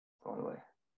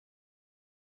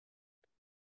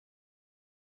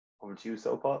Over to you,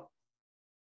 so Paul.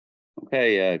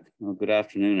 Okay, well, good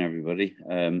afternoon, everybody.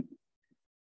 I'm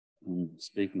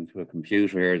speaking to a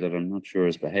computer here that I'm not sure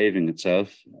is behaving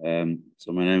itself.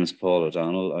 So my name is Paul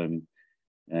O'Donnell. I'm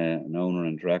an owner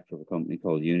and director of a company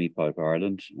called Unipipe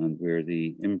Ireland, and we're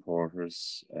the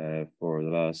importers for the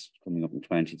last coming up in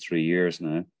 23 years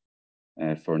now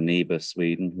for Nibe,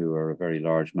 Sweden, who are a very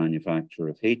large manufacturer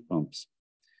of heat pumps.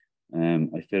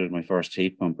 I fitted my first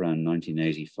heat pump around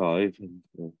 1985.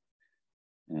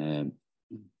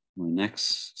 My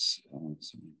next,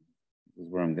 this is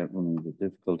where I'm getting running the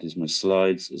difficulties. My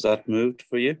slides, is that moved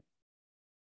for you?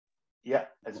 Yeah,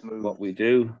 it's moved. What we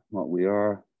do, what we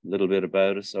are, a little bit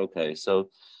about us. Okay, so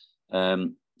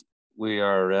we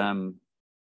are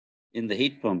in the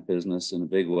heat pump business in a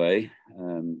big way.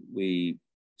 We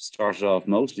started off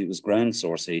mostly, it was ground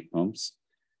source heat pumps.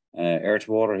 Air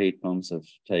to water heat pumps have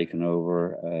taken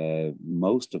over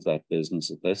most of that business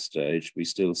at this stage. We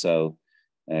still sell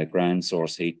ground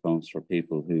source heat pumps for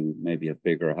people who maybe have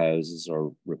bigger houses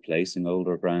or replacing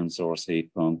older ground source heat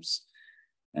pumps.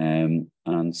 And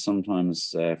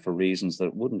sometimes for reasons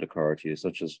that wouldn't occur to you,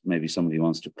 such as maybe somebody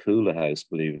wants to cool a house,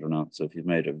 believe it or not. So if you've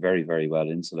made a very, very well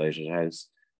insulated house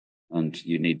and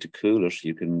you need to cool it,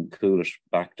 you can cool it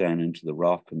back down into the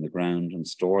rock and the ground and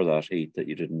store that heat that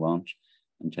you didn't want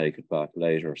and take it back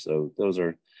later. So those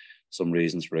are some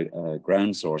reasons for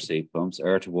ground source heat pumps.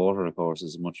 Air to water, of course,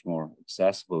 is a much more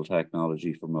accessible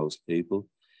technology for most people.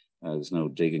 There's no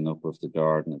digging up of the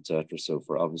garden, etc. So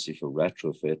obviously for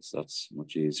retrofits, that's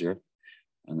much easier.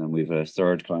 And then we've a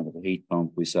third kind of a heat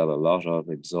pump. We sell a lot of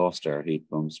exhaust air heat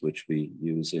pumps, which we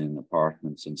use in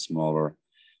apartments and smaller,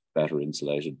 better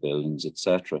insulated buildings,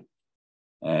 etc.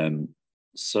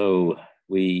 So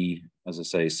we, as I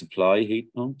say, supply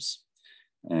heat pumps.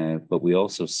 But we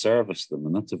also service them,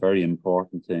 and that's a very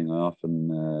important thing. I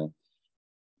often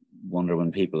wonder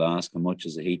when people ask how much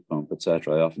is a heat pump,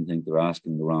 etc. I often think they're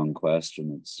asking the wrong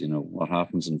question. It's, you know, what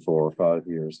happens in 4 or 5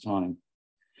 years' time.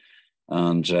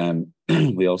 And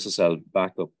we also sell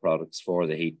backup products for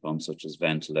the heat pump, such as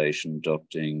ventilation,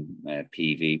 ducting,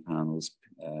 PV panels.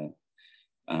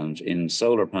 And in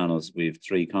solar panels, we have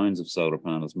 3 kinds of solar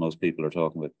panels. Most people are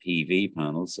talking about PV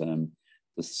panels.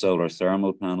 The solar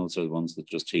thermal panels are the ones that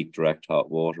just heat direct hot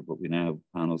water, but we now have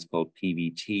panels called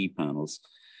PVT panels,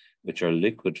 which are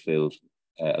liquid-filled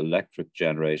electric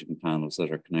generating panels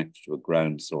that are connected to a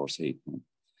ground source heat pump.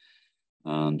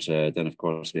 And then, of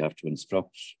course, we have to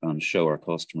instruct and show our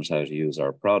customers how to use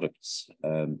our products.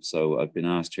 So I've been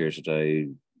asked here today,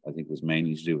 I think it was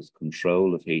mainly to do with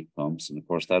control of heat pumps. And of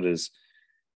course, that is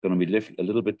going to be a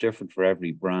little bit different for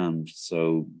every brand.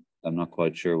 So I'm not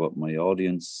quite sure what my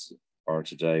audience are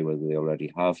today, whether they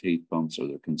already have heat pumps or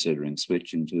they're considering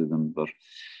switching to them, but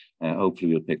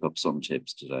hopefully we'll pick up some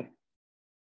tips today.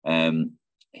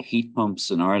 Heat pumps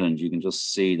in Ireland, you can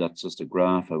just see that's just a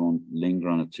graph. I won't linger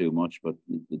on it too much, but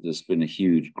there's been a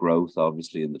huge growth,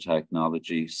 obviously, in the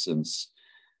technology since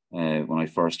when I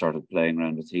first started playing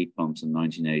around with heat pumps in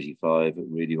 1985. It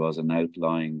really was an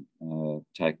outlying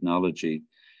technology.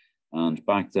 And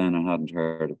back then I hadn't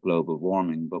heard of global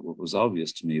warming, but what was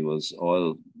obvious to me was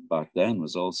oil back then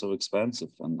was also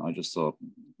expensive. And I just thought,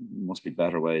 must be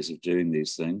better ways of doing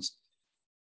these things.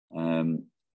 And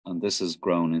this has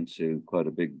grown into quite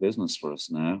a big business for us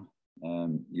now.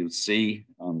 You'll see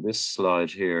on this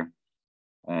slide here,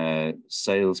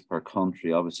 sales per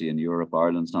country. Obviously in Europe,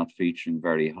 Ireland's not featuring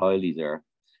very highly there.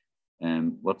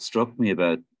 What struck me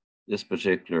about this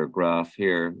particular graph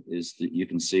here is that you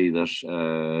can see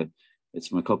that it's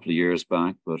from a couple of years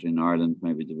back, but in Ireland,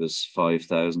 maybe there was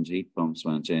 5,000 heat pumps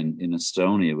went in. In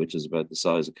Estonia, which is about the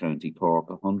size of County Cork,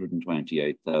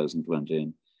 128,000 went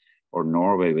in. Or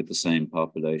Norway, with the same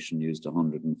population, used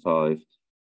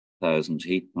 105,000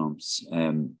 heat pumps.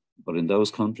 But in those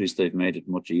countries, they've made it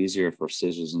much easier for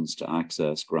citizens to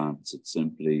access grants. It's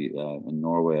simply, in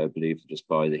Norway, I believe, to just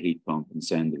buy the heat pump and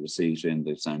send the receipt in,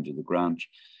 they send you the grant.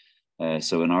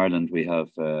 So in Ireland, we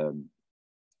have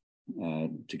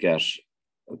to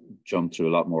jump through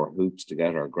a lot more hoops to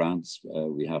get our grants.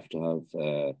 We have to have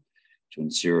to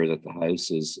ensure that the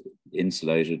house is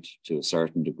insulated to a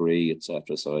certain degree,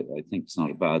 etc. So I think it's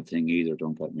not a bad thing either,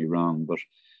 don't get me wrong, but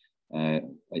I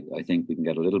think we can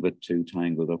get a little bit too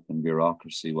tangled up in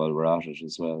bureaucracy while we're at it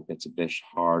as well. It gets a bit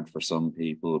hard for some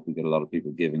people. We get a lot of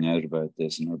people giving out about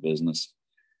this in our business.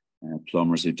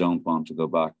 Plumbers who don't want to go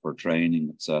back for training,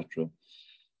 etc.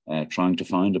 Trying to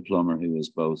find a plumber who is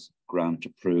both grant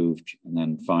approved, and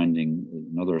then finding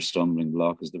another stumbling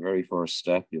block is the very first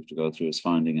step you have to go through, is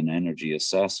finding an energy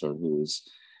assessor who is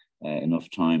enough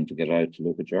time to get out to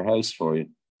look at your house for you.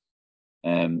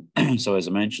 So as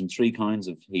I mentioned, three kinds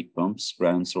of heat pumps: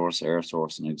 ground source, air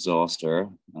source, and exhaust air.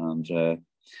 And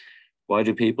why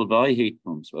do people buy heat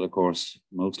pumps? Well, of course,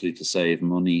 mostly to save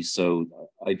money. So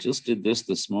I just did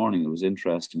this morning. It was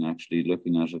interesting actually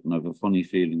looking at it, and I have a funny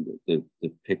feeling that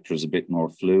the picture is a bit more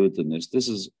fluid than this. This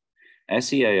is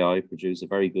SEAI produce a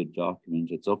very good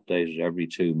document. It's updated every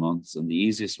 2 months, and the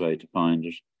easiest way to find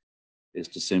it is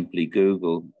to simply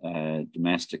Google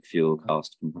domestic fuel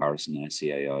cost comparison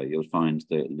SEAI. You'll find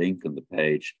the link on the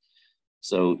page.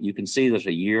 So you can see that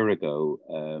a year ago,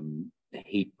 the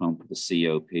heat pump, the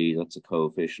COP, that's a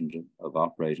coefficient of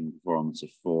operating performance of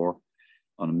 4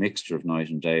 on a mixture of night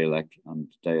and day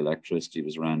electricity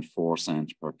was around 4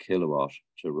 cents per kilowatt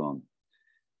to run.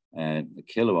 The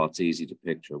kilowatt's easy to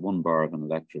picture. 1 bar of an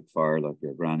electric fire like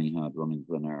your granny had running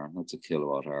for an hour, that's a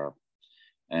kilowatt hour.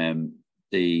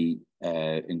 The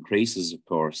increases, of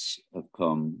course, have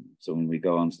come. So when we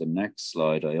go on to the next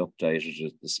slide, I updated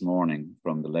it this morning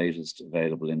from the latest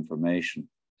available information.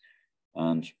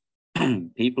 And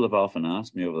people have often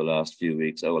asked me over the last few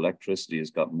weeks, oh, electricity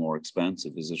has got more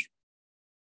expensive. Is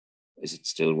it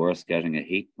still worth getting a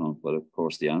heat pump? Well, of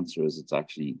course, the answer is it's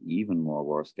actually even more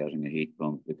worth getting a heat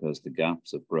pump because the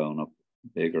gaps have grown up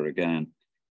bigger again.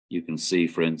 You can see,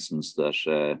 for instance,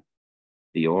 that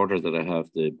the order that I have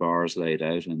the bars laid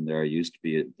out in there used to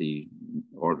be the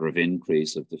order of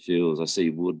increase of the fuels. I see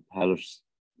wood pellets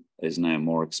is now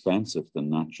more expensive than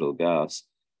natural gas.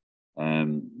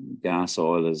 Gas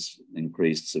oil has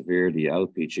increased severely.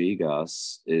 LPG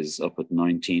gas is up at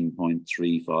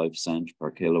 19.35 cents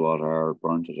per kilowatt hour,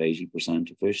 burnt at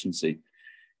 80% efficiency.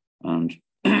 And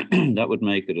that would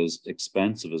make it as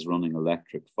expensive as running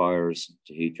electric fires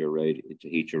to heat your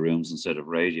rooms instead of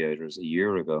radiators a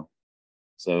year ago.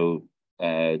 So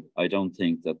I don't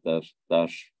think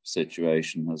that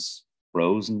situation has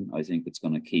frozen. I think it's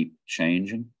going to keep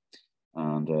changing,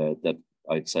 and that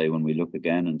I'd say when we look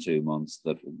again in 2 months,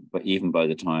 that but even by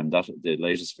the time that the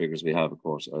latest figures we have, of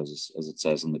course, as it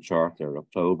says on the chart there,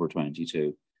 October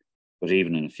 22, but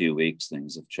even in a few weeks,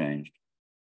 things have changed.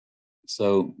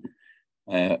 So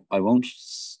I won't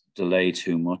delay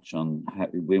too much on how,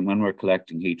 when we're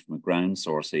collecting heat from a ground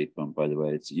source heat pump, by the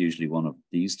way, it's usually one of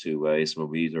these two ways where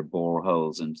we either bore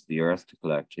holes into the earth to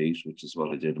collect heat, which is what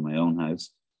I did in my own house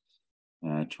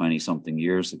 20 something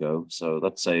years ago. So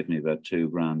that saved me about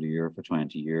 $2,000 a year for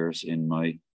 20 years in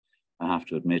my, I have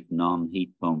to admit,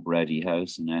 non-heat pump ready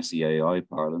house in SEAI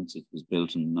parlance. It was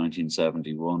built in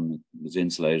 1971. It was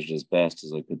insulated as best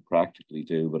as I could practically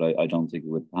do, but I don't think it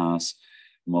would pass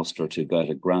muster to get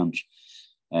a grant.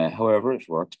 However, it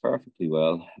works perfectly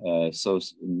well. So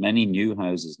many new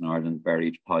houses in Ireland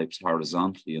buried pipes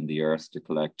horizontally in the earth to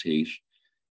collect heat.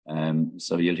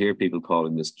 So you'll hear people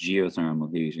calling this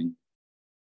geothermal heating,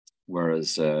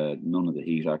 whereas none of the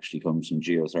heat actually comes from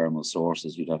geothermal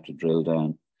sources. You'd have to drill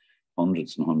down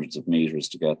hundreds and hundreds of meters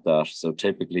to get that. So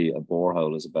typically a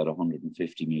borehole is about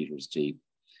 150 meters deep.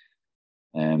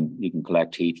 You can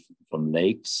collect heat from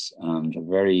lakes, and a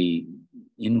very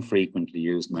infrequently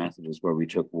used method is where we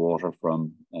took water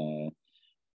from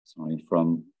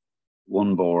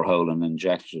one borehole and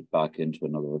injected it back into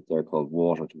another. They're called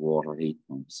water-to-water heat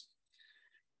pumps.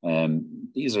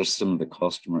 These are some of the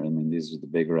customer. I mean, these are the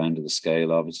bigger end of the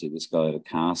scale. Obviously, this guy had a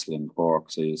castle in Cork,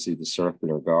 so you'll see the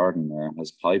circular garden there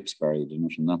has pipes buried in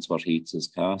it, and that's what heats his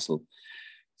castle.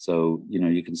 So, you know,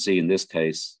 you can see in this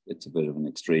case, it's a bit of an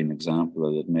extreme example,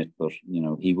 I'll admit, but, you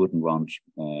know, he wouldn't want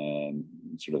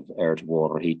sort of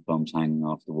air-to-water heat pumps hanging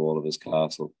off the wall of his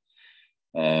castle.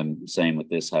 Same with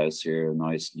this house here, a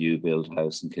nice new build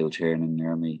house in Kiltiernan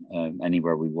near me.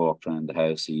 Anywhere we walked around the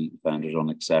house, he found it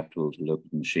unacceptable to look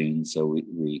at the machines. So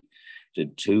we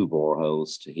did 2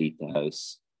 boreholes to heat the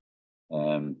house.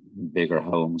 Bigger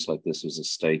homes, like this was a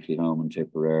stately home in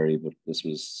Tipperary, but this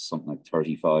was something like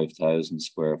 35,000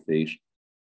 square feet.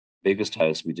 Biggest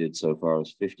house we did so far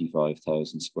was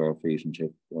 55,000 square feet in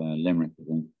Limerick, I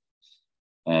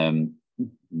think.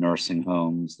 Nursing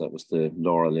homes, that was the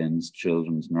Laura Lynn's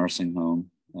Children's Nursing Home,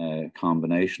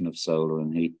 combination of solar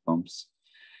and heat pumps.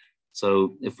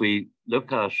 So if we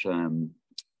look at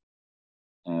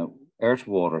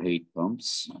air-to-water heat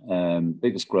pumps,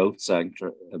 biggest growth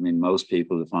sector. I mean, most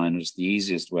people find it's the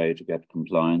easiest way to get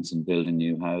compliance in building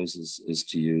new houses is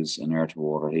to use an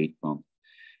air-to-water heat pump.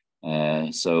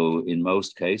 So in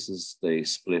most cases, they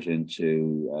split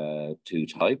into 2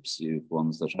 types. You've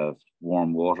ones that have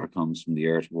warm water comes from the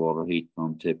air-to-water heat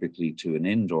pump, typically to an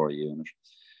indoor unit.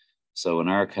 So in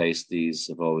our case, these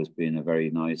have always been a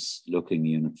very nice looking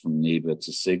unit from Nibe. It's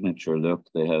a signature look.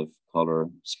 They have color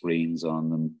screens on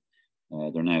them.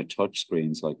 They're now touch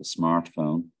screens like a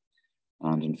smartphone.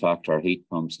 And in fact, our heat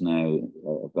pumps now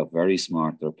have got very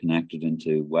smart. They're connected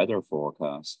into weather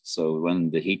forecasts. So when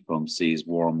the heat pump sees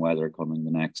warm weather coming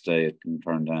the next day, it can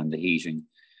turn down the heating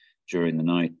during the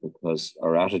night, because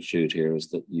our attitude here is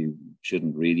that you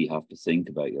shouldn't really have to think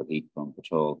about your heat pump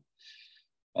at all.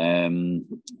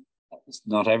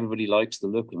 Not everybody likes the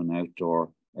look of an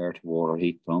outdoor air-to-water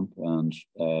heat pump, and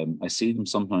I see them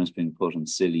sometimes being put in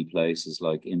silly places,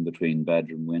 like in between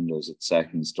bedroom windows at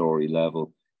second-story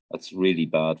level. That's really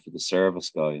bad for the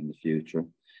service guy in the future,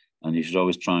 and you should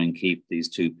always try and keep these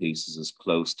two pieces as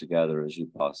close together as you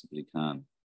possibly can.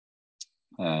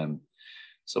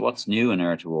 So what's new in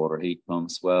air-to-water heat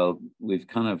pumps? Well, we've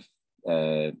kind of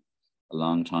a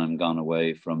long time gone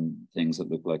away from things that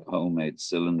look like homemade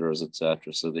cylinders,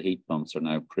 etc. So the heat pumps are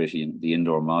now pretty, the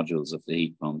indoor modules of the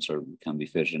heat pumps can be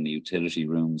fitted in the utility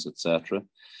rooms, etc.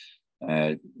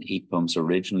 Heat pumps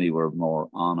originally were more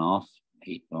on-off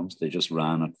heat pumps. They just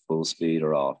ran at full speed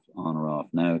or off, on or off.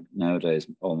 Nowadays,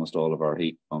 almost all of our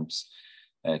heat pumps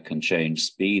can change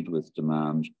speed with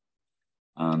demand.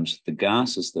 And the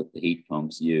gases that the heat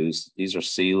pumps use, these are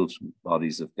sealed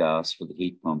bodies of gas for the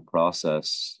heat pump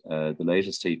process. The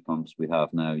latest heat pumps we have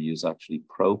now use actually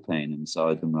propane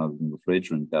inside them rather than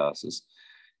refrigerant gases.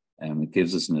 It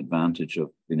gives us an advantage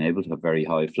of being able to have very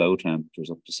high flow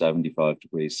temperatures, up to 75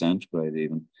 degrees centigrade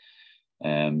even.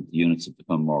 The units have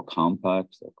become more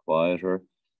compact, they're quieter.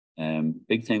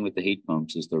 Big thing with the heat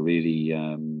pumps is they're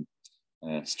really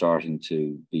starting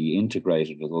to be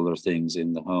integrated with other things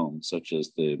in the home, such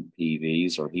as the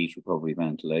PVs or heat recovery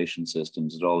ventilation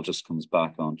systems. It all just comes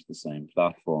back onto the same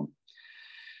platform.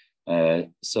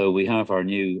 So we have our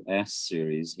new S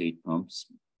series heat pumps,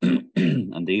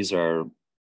 and these are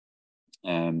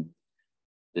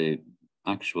the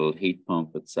actual heat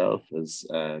pump itself has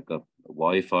got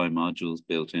Wi-Fi modules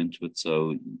built into it,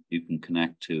 so you can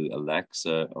connect to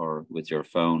Alexa, or with your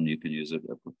phone you can use a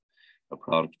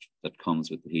product that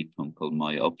comes with the heat pump called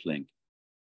My Uplink.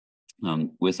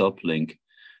 With Uplink,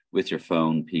 with your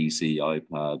phone, PC,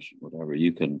 iPad, whatever,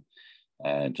 you can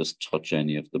just touch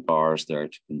any of the bars there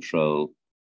to control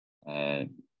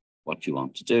what you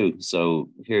want to do. So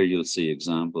here you'll see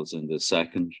examples in the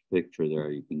second picture there.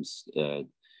 You can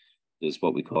is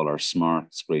what we call our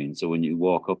smart screen. So when you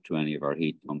walk up to any of our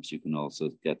heat pumps, you can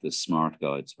also get this smart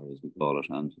guide, as we call it,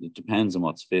 and it depends on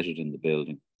what's fitted in the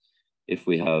building. If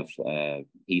we have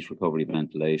heat recovery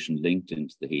ventilation linked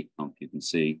into the heat pump, you can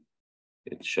see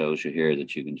it shows you here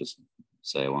that you can just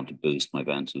say, I want to boost my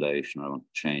ventilation, or I want to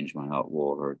change my hot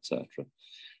water, etc.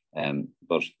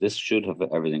 But this should have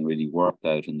everything really worked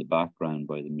out in the background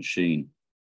by the machine.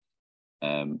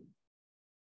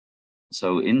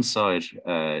 So inside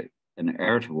an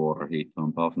air-to-water heat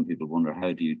pump, often people wonder,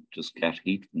 how do you just get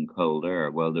heat from cold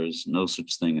air? Well, there's no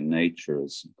such thing in nature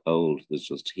as cold. There's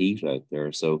just heat out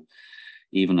there. So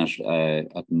even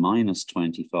at minus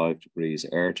 25 degrees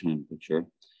air temperature,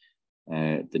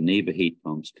 the Nibe heat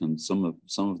pumps can, some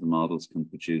of the models can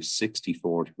produce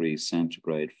 64 degrees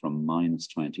centigrade from minus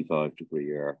 25 degree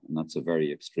air. And that's a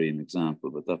very extreme example,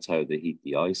 but that's how they heat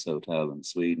the ice hotel in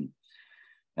Sweden.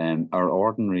 Our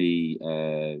ordinary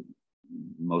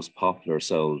most popular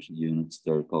sold units,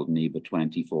 they're called Nibe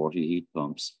 2040 heat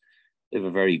pumps. They have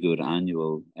a very good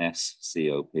annual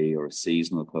SCOP, or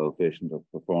seasonal coefficient of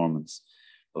performance,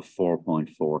 of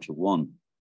 4.4 to 1.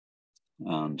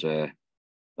 And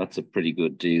that's a pretty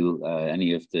good deal.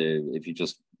 If you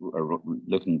just are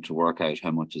looking to work out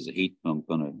how much is a heat pump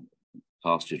going to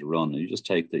cost you to run, you just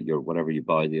take whatever you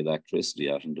buy the electricity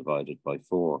at and divide it by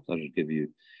 4. That'll give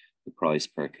you the price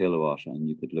per kilowatt, and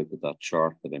you could look at that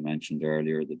chart that I mentioned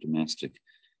earlier, the domestic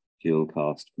fuel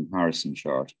cost comparison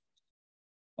chart.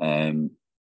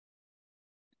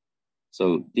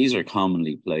 So these are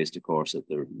commonly placed, of course, at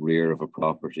the rear of a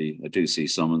property. I do see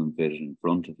some of them fitted in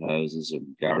front of houses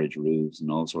and garage roofs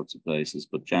and all sorts of places,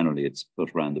 but generally it's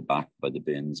put around the back by the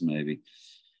bins maybe.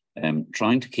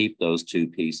 Trying to keep those two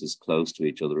pieces close to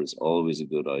each other is always a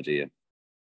good idea.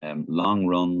 Long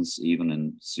runs, even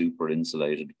in super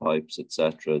insulated pipes,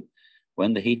 etc.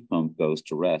 When the heat pump goes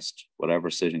to rest,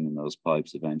 whatever's sitting in those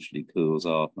pipes eventually cools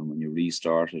off, and when you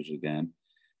restart it again,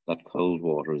 that cold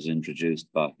water is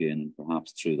introduced back in,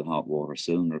 perhaps through the hot water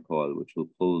cylinder coil, which will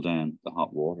pull down the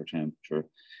hot water temperature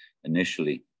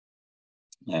initially.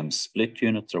 Split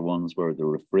units are ones where the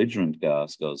refrigerant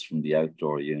gas goes from the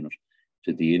outdoor unit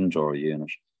to the indoor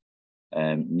unit.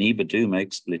 Nibe do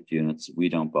make split units. We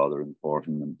don't bother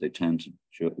importing them. They tend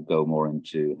to go more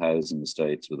into housing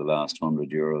estates, where the last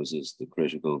 €100 is the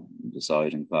critical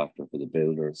deciding factor for the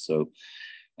builders. So,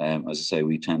 as I say,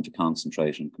 we tend to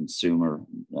concentrate on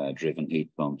consumer-driven heat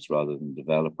pumps rather than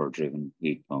developer-driven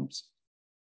heat pumps.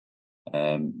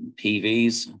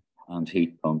 PVs and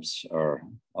heat pumps are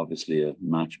obviously a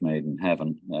match made in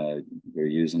heaven. You're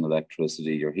using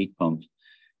electricity, your heat pump,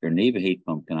 your Nibe heat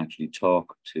pump can actually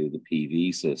talk to the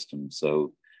PV system.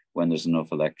 So when there's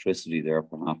enough electricity there,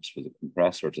 perhaps for the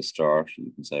compressor to start,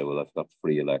 you can say, well, I've got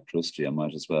free electricity. I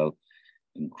might as well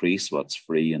increase what's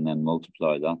free and then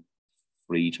multiply that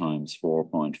 3 times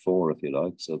 4.4, if you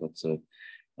like. So that's a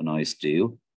nice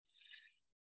deal.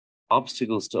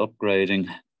 Obstacles to upgrading,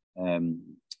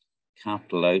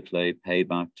 capital outlay,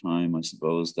 payback time, I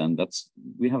suppose. Then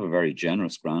we have a very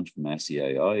generous grant from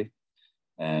SEAI.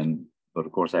 But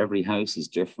of course, every house is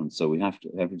different. So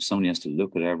somebody has to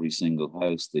look at every single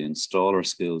house, the installer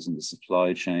skills in the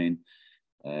supply chain,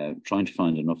 trying to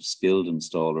find enough skilled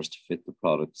installers to fit the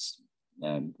products,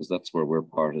 because that's where we're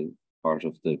part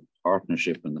of the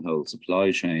partnership and the whole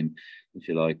supply chain. If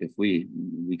you like, if we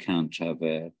can't have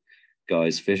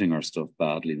guys fitting our stuff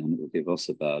badly, then it will give us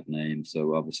a bad name.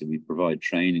 So obviously we provide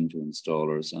training to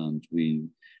installers and we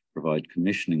provide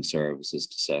commissioning services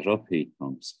to set up heat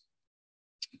pumps.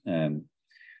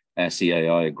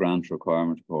 SEAI grant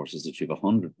requirement, of course, is that you have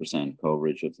 100%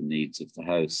 coverage of the needs of the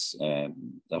house.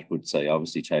 That would say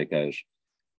obviously take out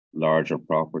larger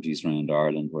properties around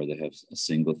Ireland where they have a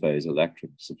single phase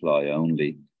electric supply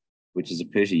only, which is a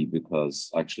pity because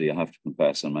actually I have to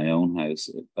confess on my own house,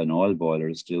 an oil boiler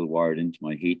is still wired into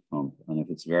my heat pump. And if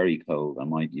it's very cold, I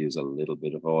might use a little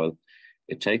bit of oil.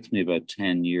 It takes me about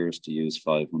 10 years to use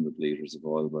 500 litres of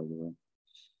oil, by the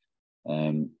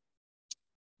way.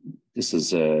 This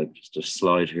is just a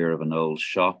slide here of an old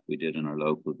shop we did in our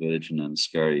local village in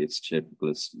Enniskerry. It's typical,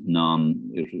 it's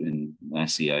in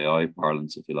SEAI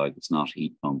parlance, if you like, it's not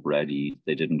heat pump ready.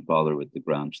 They didn't bother with the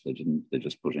grant. They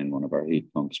just put in one of our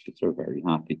heat pumps, but they're very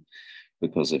happy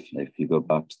because if you go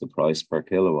back to the price per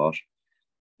kilowatt,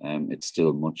 it's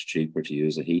still much cheaper to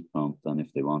use a heat pump than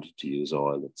if they wanted to use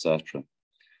oil, etc.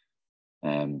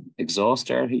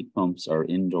 Exhaust air heat pumps are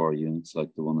indoor units like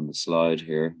the one on the slide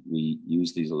here. We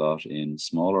use these a lot in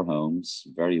smaller homes,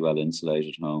 very well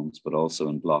insulated homes, but also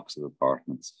in blocks of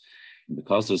apartments. And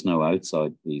because there's no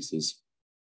outside pieces,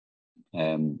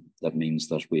 that means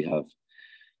that we have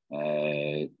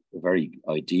a very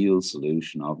ideal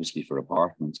solution, obviously, for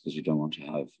apartments, because you don't want to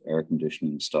have air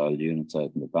conditioning style units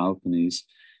out in the balconies.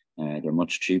 They're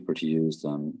much cheaper to use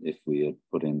than if we had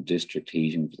put in district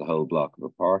heating for the whole block of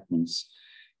apartments.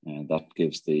 And that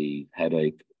gives the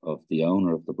headache of the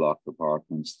owner of the block of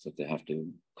apartments that they have to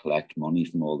collect money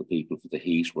from all the people for the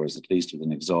heat, whereas at least with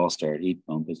an exhaust air heat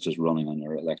pump, it's just running on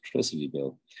your electricity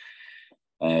bill.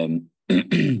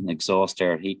 Exhaust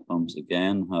air heat pumps,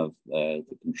 again, have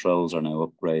the controls are now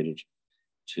upgraded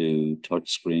to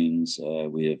touch screens.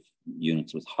 We have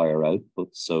units with higher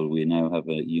outputs. So we now have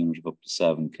a unit of up to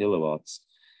 7 kilowatts.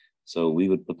 So we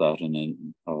would put that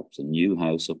in perhaps a new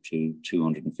house up to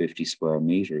 250 square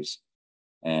meters.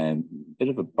 Bit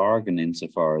of a bargain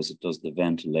insofar as it does the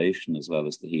ventilation as well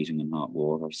as the heating and hot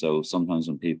water. So sometimes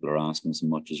when people are asking so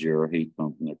much as your heat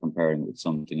pump and they're comparing it with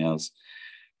something else,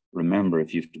 remember,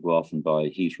 if you have to go off and buy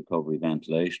heat recovery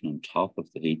ventilation on top of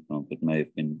the heat pump, it may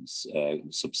have been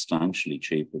substantially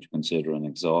cheaper to consider an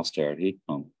exhaust air heat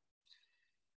pump.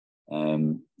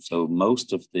 So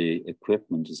most of the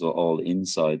equipment is all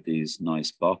inside these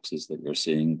nice boxes that you're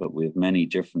seeing, but we have many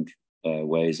different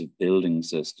ways of building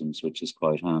systems, which is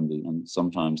quite handy. And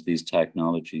sometimes these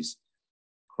technologies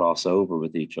cross over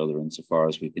with each other insofar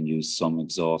as we can use some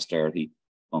exhaust air heat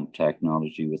pump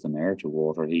technology with an air to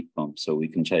water heat pump. So we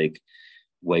can take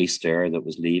waste air that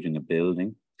was leaving a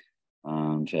building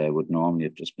and would normally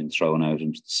have just been thrown out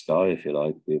into the sky, if you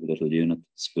like. We have a little unit that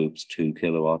scoops 2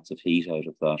 kilowatts of heat out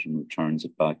of that and returns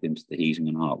it back into the heating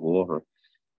and hot water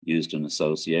used in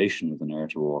association with an air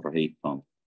to water heat pump.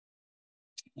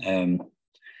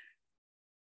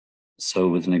 So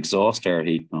with an exhaust air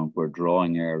heat pump, we're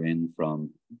drawing air in from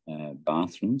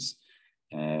bathrooms,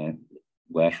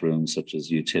 wet rooms such as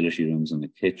utility rooms in the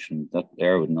kitchen. That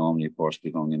air would normally, of course,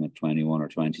 be going in at 21 or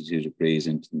 22 degrees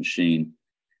into the machine.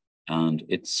 And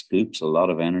it scoops a lot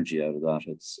of energy out of that.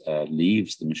 It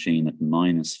leaves the machine at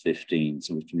 -15.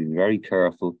 So we have to be very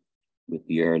careful with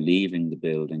the air leaving the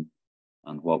building.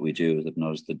 And what we do is that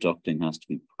notice the ducting has to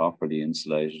be properly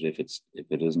insulated. If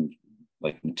it isn't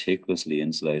like meticulously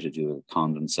insulated, you have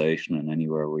condensation and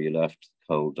anywhere where you left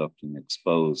cold ducting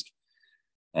exposed.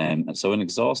 And so an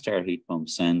exhaust air heat pump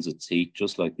sends its heat,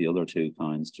 just like the other two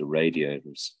kinds, to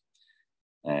radiators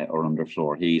or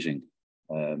underfloor heating.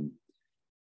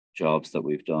 Jobs that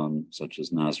we've done, such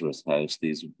as Nazareth House,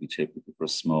 these would be typical for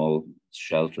small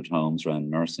sheltered homes around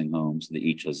nursing homes. They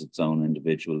each has its own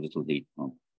individual little heat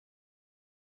pump.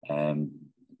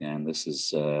 Again, this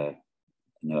is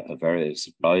a very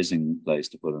surprising place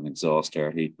to put an exhaust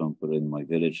air heat pump, but in my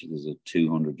village, there's a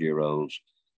 200-year-old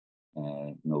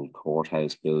an old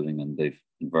courthouse building, and they've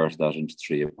converted that into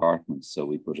 3 apartments. So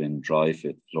we put in dry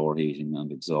fit floor heating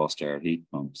and exhaust air heat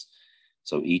pumps.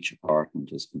 So each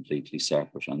apartment is completely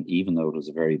separate. And even though it was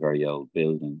a very, very old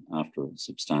building, after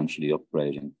substantially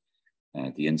upgrading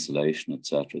the insulation,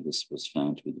 etc., this was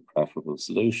found to be the preferable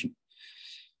solution.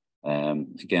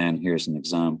 Again, here's an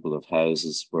example of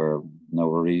houses where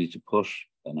nowhere really to put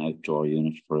an outdoor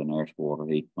unit for an air to water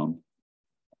heat pump,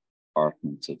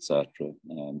 apartments, etc.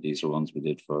 These are ones we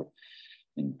did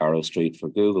in Barrow Street for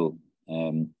Google.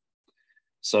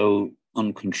 So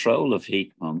on control of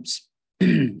heat pumps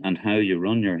and how you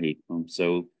run your heat pump.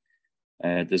 So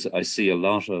I see a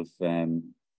lot of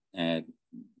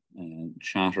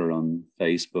chatter on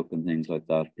Facebook and things like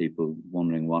that, people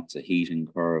wondering what's a heating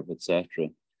curve, etc.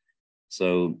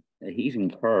 So a heating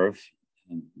curve,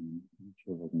 I'm not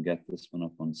sure if I can get this one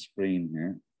up on screen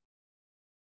here.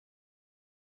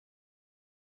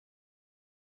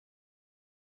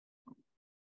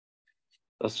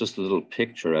 That's just a little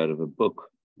picture out of a book.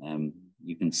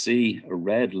 You can see a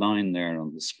red line there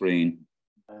on the screen.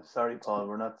 Sorry, Paul,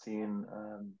 we're not seeing...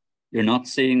 You're not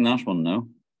seeing that one, no?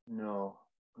 No,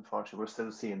 unfortunately, we're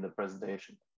still seeing the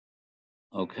presentation.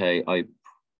 Okay,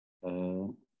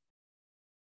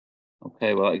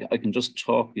 okay, well, I can just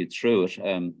talk you through it.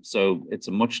 So it's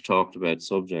a much talked about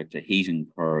subject, a heating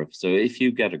curve. So if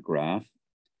you get a graph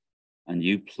and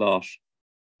you plot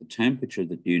the temperature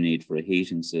that you need for a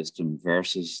heating system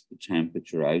versus the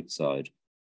temperature outside,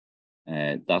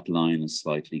 that line is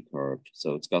slightly curved.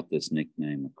 So it's got this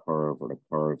nickname, a curve or a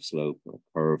curve slope or a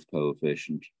curve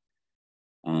coefficient.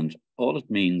 And all it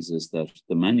means is that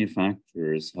the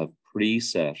manufacturers have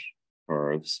preset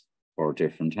curves for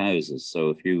different houses. So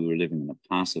if you were living in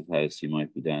a passive house, you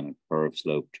might be down a curve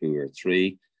slope 2 or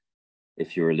 3.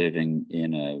 If you're living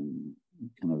in a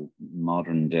kind of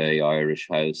modern day Irish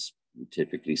house, you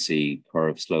typically see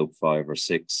curve slope 5 or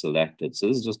 6 selected. So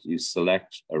this is just, you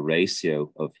select a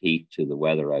ratio of heat to the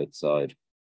weather outside,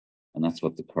 and that's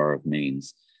what the curve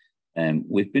means.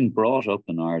 We've been brought up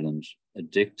in Ireland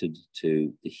addicted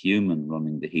to the human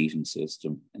running the heating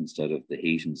system instead of the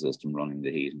heating system running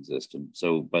the heating system.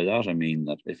 So by that, I mean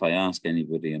that if I ask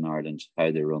anybody in Ireland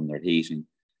how they run their heating,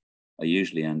 I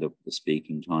usually end up with a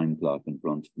speaking time clock in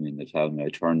front of me, and they tell me I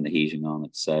turn the heating on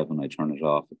at 7, I turn it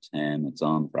off at 10, it's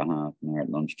on for half an hour at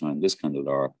lunchtime, this kind of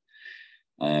lark.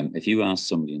 If you ask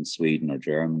somebody in Sweden or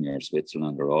Germany or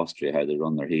Switzerland or Austria how they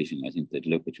run their heating, I think they'd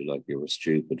look at you like you were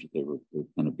stupid. They would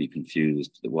kind of be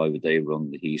confused. Why would they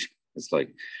run the heat? It's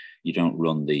like you don't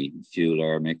run the fuel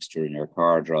air mixture in your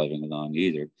car driving along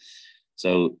either.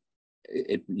 So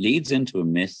it leads into a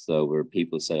myth, though, where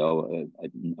people say, oh,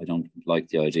 I don't like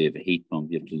the idea of a heat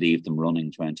pump. You have to leave them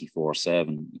running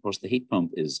 24/7. Of course, the heat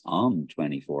pump is on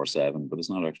 24/7, but it's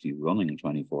not actually running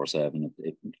 24/7.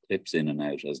 It clips in and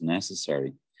out as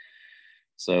necessary.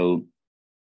 So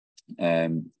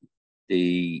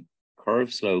the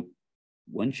curve slope,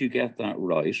 once you get that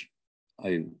right,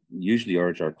 I usually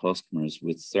urge our customers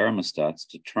with thermostats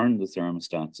to turn the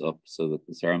thermostats up so that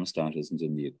the thermostat isn't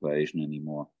in the equation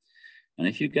anymore. And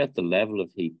if you get the level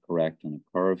of heat correct on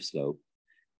a curve slope,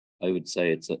 I would say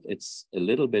it's a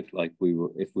little bit like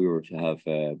if we were to have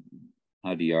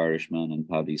Paddy Irishman and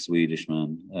Paddy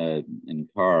Swedishman in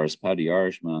cars. Paddy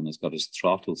Irishman has got his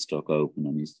throttle stuck open,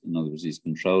 and in other words, he's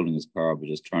controlling his car by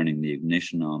just turning the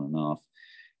ignition on and off,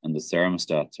 and the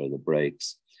thermostats are the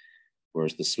brakes.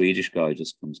 Whereas the Swedish guy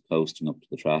just comes coasting up to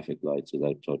the traffic lights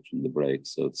without touching the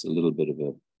brakes. So it's a little bit of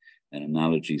an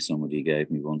analogy somebody gave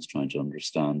me once trying to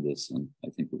understand this, and I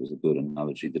think it was a good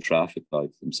analogy. The traffic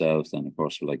lights themselves then, of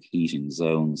course, are like heating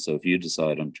zones. So if you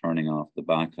decide I'm turning off the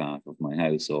back half of my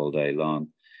house all day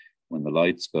long, when the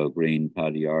lights go green,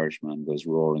 Paddy Irishman goes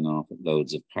roaring off at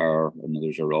loads of power, and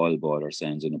there's your oil boiler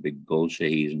sends in a big gulch of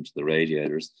heat into the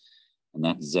radiators, and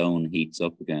that zone heats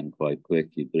up again quite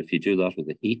quickly. But if you do that with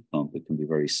a heat pump, it can be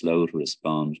very slow to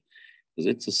respond, because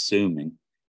it's assuming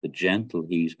the gentle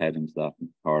heat heading to that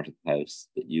part of the house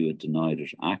that you had denied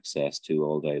it access to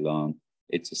all day long.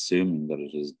 It's assuming that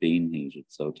it has been heated,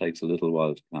 so it takes a little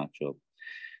while to catch up.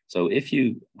 So if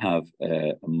you have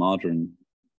a modern,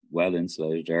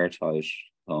 well-insulated, airtight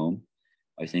home,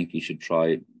 I think you should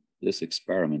try this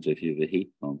experiment. If you have a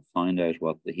heat pump, find out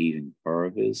what the heating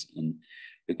curve is, and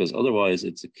because otherwise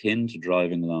it's akin to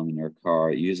driving along in your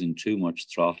car using too much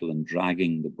throttle and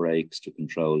dragging the brakes to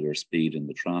control your speed in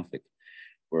the traffic.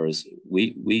 Whereas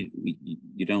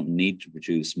you don't need to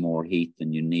produce more heat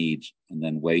than you need and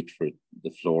then wait for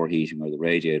the floor heating or the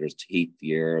radiators to heat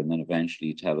the air, and then eventually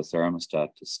you tell a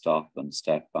thermostat to stop and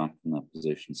step back from that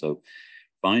position. So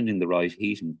finding the right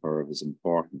heating curve is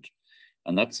important.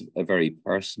 And that's a very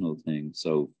personal thing.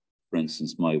 So for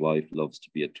instance, my wife loves to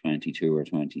be at 22 or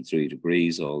 23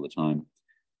 degrees all the time.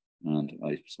 And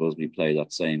I suppose we play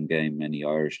that same game, many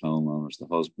Irish homeowners. The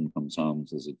husband comes home and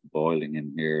says, it's boiling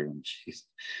in here, and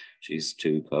she's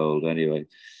too cold anyway.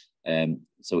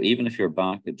 So even if you're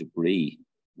back a degree,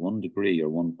 1 degree or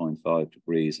 1.5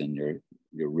 degrees in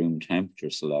your room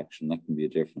temperature selection, that can be a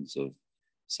difference of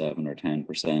 7 or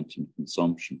 10% in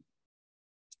consumption.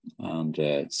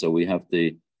 And so we have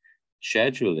the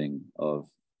scheduling of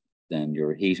then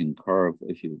your heating curve.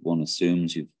 If one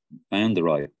assumes you've found the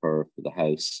right curve for the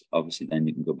house, obviously then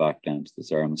you can go back down to the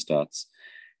thermostats.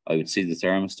 I would see the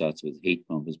thermostats with heat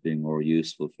pump as being more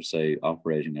useful for, say,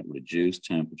 operating at reduced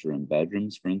temperature in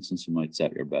bedrooms. For instance, you might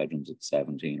set your bedrooms at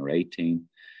 17 or 18,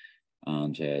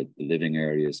 and the living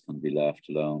areas can be left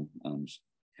alone and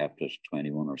kept at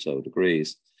 21 or so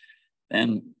degrees.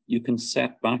 Then you can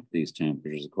set back these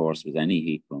temperatures, of course, with any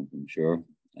heat pump, I'm sure.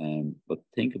 But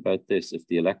think about this: if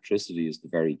the electricity is the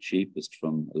very cheapest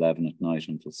from 11 at night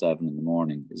until 7 in the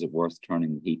morning, is it worth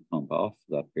turning the heat pump off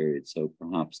for that period? So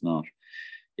perhaps not.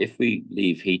 If we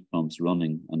leave heat pumps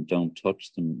running and don't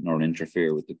touch them nor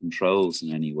interfere with the controls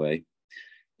in any way,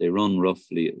 they run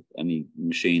roughly, any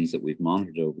machines that we've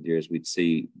monitored over the years, we'd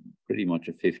see pretty much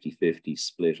a 50-50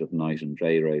 split of night and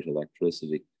day rate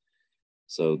electricity.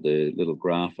 So the little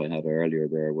graph I had earlier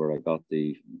there, where I got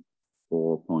the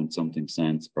 4-point-something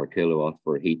cents per kilowatt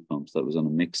for heat pumps, that was on a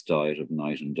mixed diet of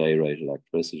night and day rate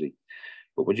electricity.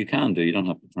 But what you can do, you don't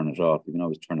have to turn it off. You can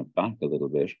always turn it back a little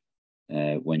bit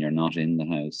when you're not in the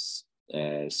house.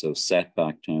 So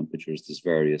setback temperatures, there's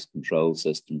various control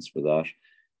systems for that.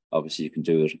 Obviously, you can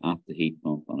do it at the heat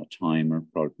pump on a timer,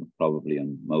 probably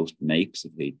on most makes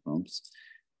of heat pumps.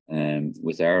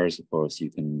 With ours, of course, you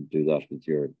can do that with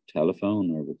your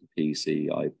telephone or with the PC,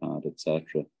 iPad,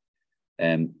 etc.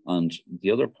 And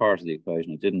the other part of the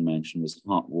equation I didn't mention was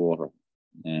hot water.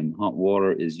 Hot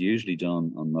water is usually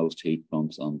done on most heat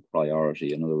pumps on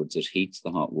priority. In other words, it heats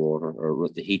the hot water, or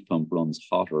the heat pump runs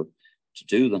hotter to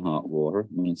do the hot water.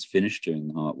 When it's finished doing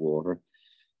the hot water,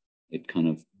 it kind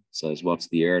of says what's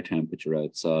the air temperature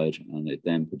outside, and it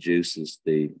then produces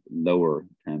the lower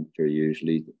temperature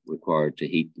usually required to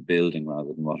heat the building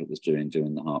rather than what it was doing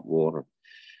the hot water.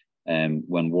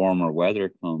 When warmer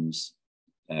weather comes,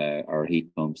 our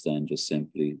heat pumps then just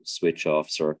simply switch off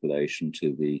circulation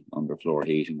to the underfloor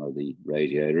heating or the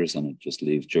radiators, and it just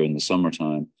leaves during the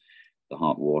summertime the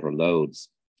hot water loads.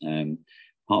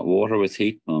 Hot water with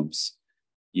heat pumps,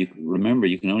 remember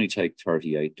you can only take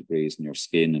 38 degrees in your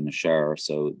skin in a shower,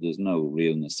 so there's no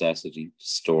real necessity to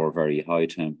store very high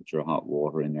temperature hot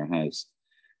water in your house.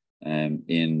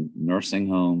 In nursing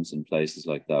homes and places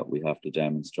like that, we have to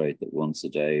demonstrate that once a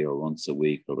day or once a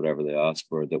week or whatever they ask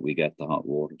for, that we get the hot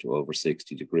water to over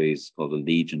 60 degrees. It's called an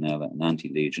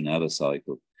anti-Legionella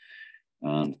cycle.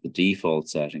 And the default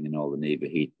setting in all the Nibe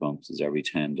heat pumps is every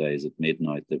 10 days at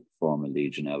midnight they perform a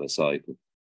Legionella cycle.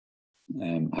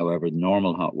 However, the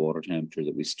normal hot water temperature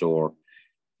that we store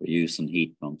for use in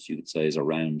heat pumps, you could say, is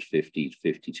around 50 to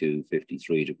 52,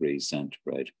 53 degrees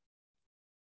centigrade.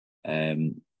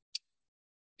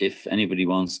 If anybody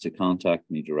wants to contact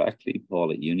me directly,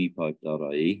 Paul at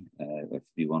unipipe.ie. If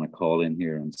you want to call in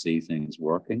here and see things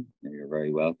working, you're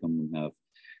very welcome. We have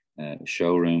a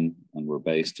showroom and we're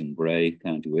based in Bray,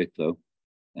 County Wicklow.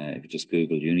 If you just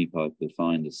Google Unipipe, you'll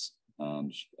find us.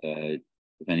 And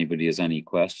if anybody has any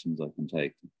questions, I can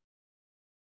take them.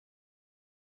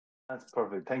 That's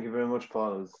perfect. Thank you very much,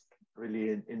 Paul. It was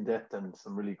really in-depth and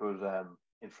some really good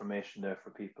information there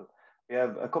for people. We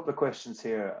have a couple of questions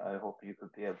here I hope you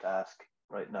could be able to ask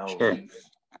right now. Sure.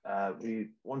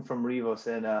 One from Revo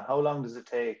saying, how long does it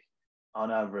take on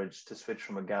average to switch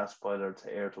from a gas boiler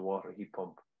to air to water heat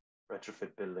pump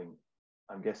retrofit building?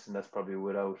 I'm guessing that's probably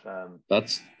without...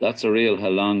 That's a real how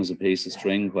long is a piece of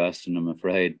string question, I'm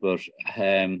afraid. But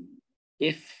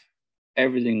if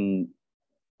everything,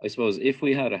 I suppose, if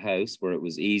we had a house where it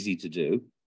was easy to do,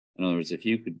 in other words, if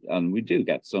you could, and we do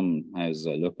get some houses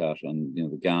I look at, and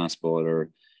the gas boiler,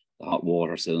 the hot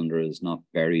water cylinder is not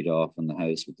buried off in the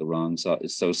house with the wrong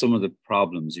size. So some of the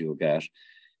problems you'll get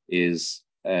is,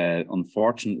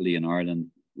 unfortunately, in Ireland,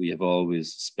 we have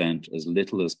always spent as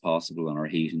little as possible on our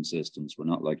heating systems. We're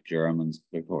not like Germans.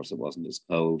 Of course, it wasn't as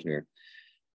cold here.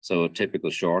 So a typical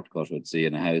shortcut I'd see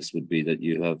in a house would be that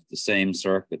you have the same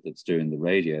circuit that's doing the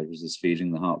radiators is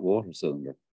feeding the hot water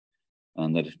cylinder.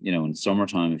 And that, you know, in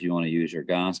summertime, if you want to use your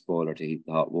gas boiler to heat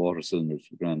the hot water cylinder,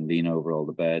 you can lean over all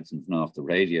the beds and turn off the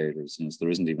radiators. You know, so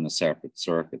there isn't even a separate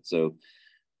circuit. So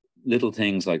little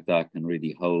things like that can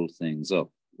really hold things up.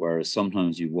 Whereas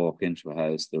sometimes you walk into a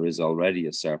house, there is already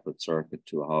a separate circuit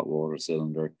to a hot water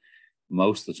cylinder.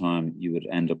 Most of the time, you would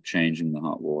end up changing the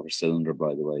hot water cylinder,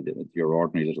 by the way. Your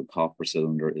ordinary little copper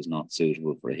cylinder is not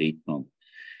suitable for a heat pump.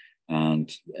 And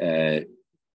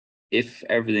if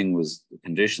everything was, the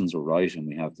conditions were right and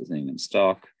we have the thing in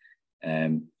stock,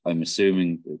 I'm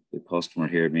assuming that the customer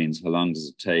here means how long does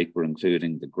it take? We're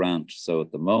including the grant. So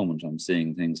at the moment, I'm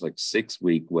seeing things like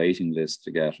 6-week waiting list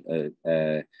to get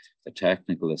a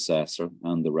technical assessor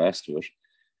and the rest of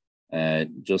it,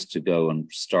 just to go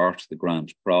and start the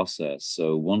grant process.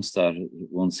 So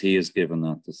once he has given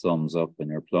that the thumbs up and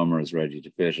your plumber is ready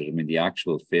to fit it, I mean, the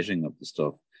actual fitting of the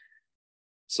stuff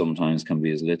sometimes can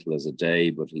be as little as a day,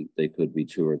 but they could be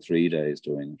 2 or 3 days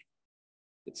doing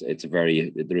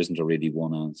it. There isn't a really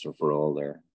one answer for all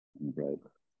there, I'm afraid.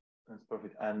 That's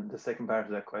perfect. And the second part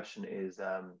of that question is,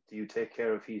 do you take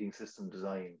care of heating system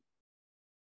design?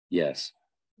 Yes.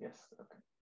 Yes, okay.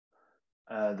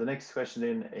 The next question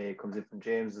then comes in from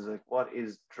James. Is like, what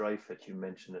is dry fit? You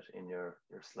mentioned it in your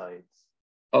slides.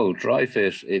 Oh, dry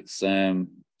fit. It's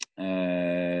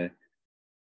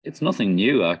nothing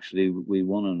new, actually. We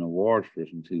won an award for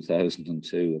it in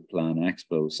 2002 at Plan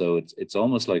Expo. So it's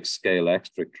almost like scale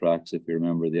extric tracks, if you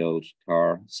remember the old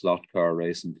slot car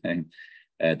racing game.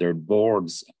 They're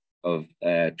boards of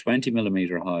 20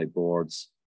 millimeter high boards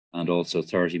and also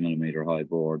 30 millimeter high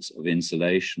boards of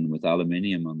insulation with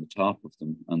aluminium on the top of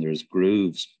them. And there's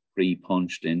grooves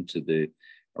pre-punched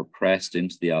or pressed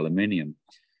into the aluminium.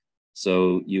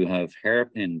 So you have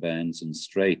hairpin bends and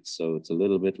straights. So it's a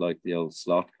little bit like the old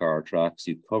slot car tracks.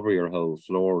 You cover your whole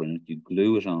floor in it, you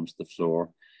glue it onto the floor.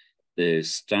 The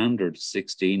standard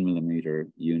 16 millimeter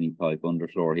Unipipe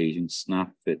underfloor heating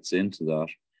snap fits into that.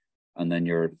 And then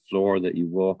your floor that you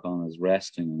walk on is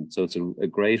resting on it. So it's a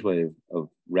great way of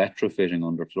retrofitting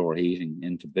underfloor heating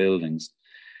into buildings.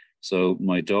 So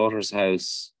my daughter's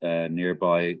house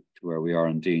nearby to where we are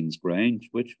in Dean's Grange,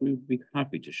 which we would be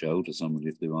happy to show to somebody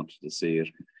if they wanted to see it.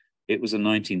 It was a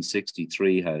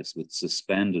 1963 house with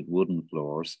suspended wooden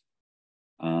floors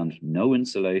and no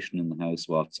insulation in the house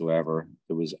whatsoever.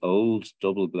 There was old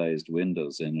double glazed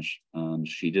windows in it and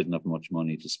she didn't have much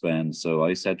money to spend. So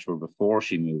I said to her before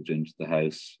she moved into the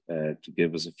house to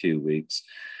give us a few weeks,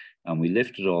 and we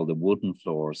lifted all the wooden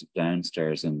floors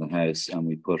downstairs in the house and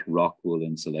we put rock wool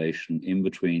insulation in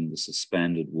between the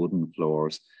suspended wooden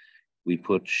floors. We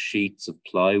put sheets of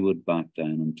plywood back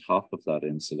down on top of that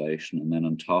insulation. And then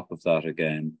on top of that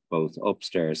again, both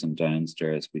upstairs and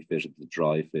downstairs, we fitted the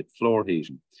dry fit floor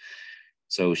heating.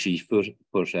 So she put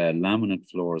laminate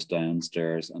floors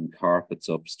downstairs and carpets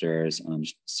upstairs and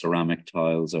ceramic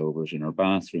tiles over it in her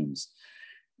bathrooms.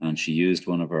 And she used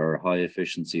one of her high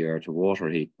efficiency air to water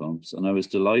heat pumps. And I was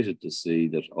delighted to see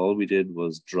that all we did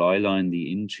was dry line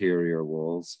the interior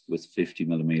walls with 50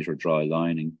 millimeter dry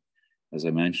lining. As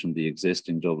I mentioned, the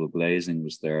existing double glazing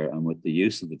was there. And with the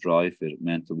use of the dry fit, it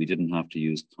meant that we didn't have to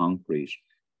use concrete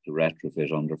to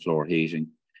retrofit underfloor heating.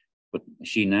 But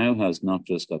she now has not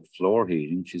just got floor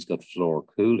heating, she's got floor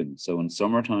cooling. So in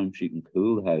summertime, she can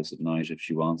cool the house at night if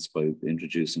she wants by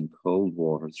introducing cold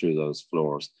water through those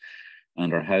floors.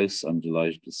 And our house, I'm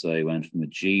delighted to say, went from a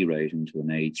G rating to an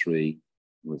A3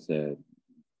 with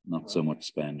not so much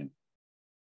spending.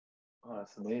 Oh,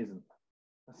 that's amazing.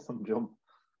 That's some jump.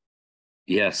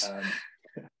 Yes.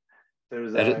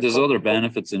 There's other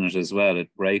benefits in it as well.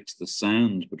 It breaks the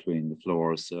sound between the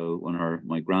floors. So when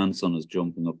my grandson is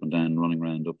jumping up and down, running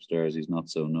around upstairs, he's not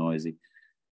so noisy.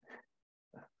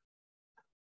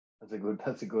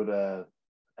 That's a good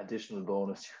additional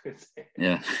bonus, you could say.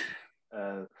 Yeah.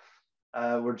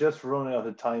 We're just running out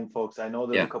of time, folks. I know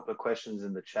there's a couple of questions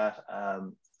in the chat.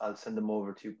 I'll send them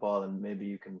over to you, Paul, and maybe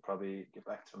you can probably get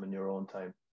back to them in your own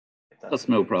time. That's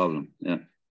no problem. Yeah.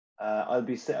 I'll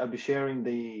be sharing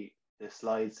the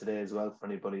slides today as well for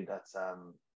anybody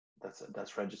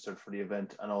that's registered for the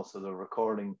event, and also the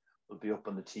recording will be up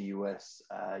on the TUS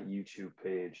YouTube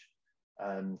page.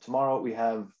 Tomorrow we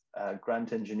have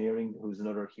Grant Engineering, who's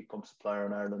another heat pump supplier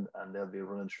in Ireland, and they'll be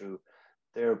running through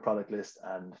their product list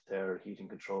and their heating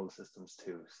control systems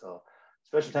too. So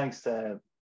special thanks to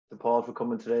Paul for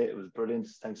coming today. It was brilliant.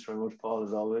 Thanks very much, Paul,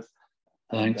 as always.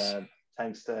 Thanks. And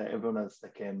thanks to everyone else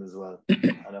that came as well.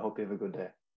 And I hope you have a good day.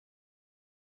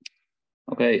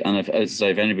 Okay, and if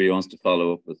anybody wants to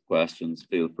follow up with questions,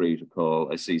 feel free to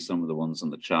call. I see some of the ones in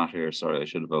the chat here. Sorry, I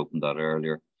should have opened that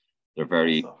earlier. They're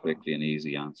very quickly and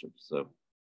easy answered. So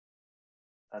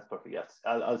That's perfect. Yes,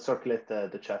 I'll circulate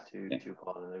the chat to Yeah.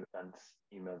 Paul and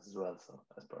emails as well. So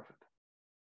that's perfect.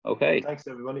 Okay. Well, thanks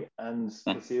everybody, and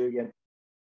we'll see you again.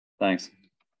 Thanks.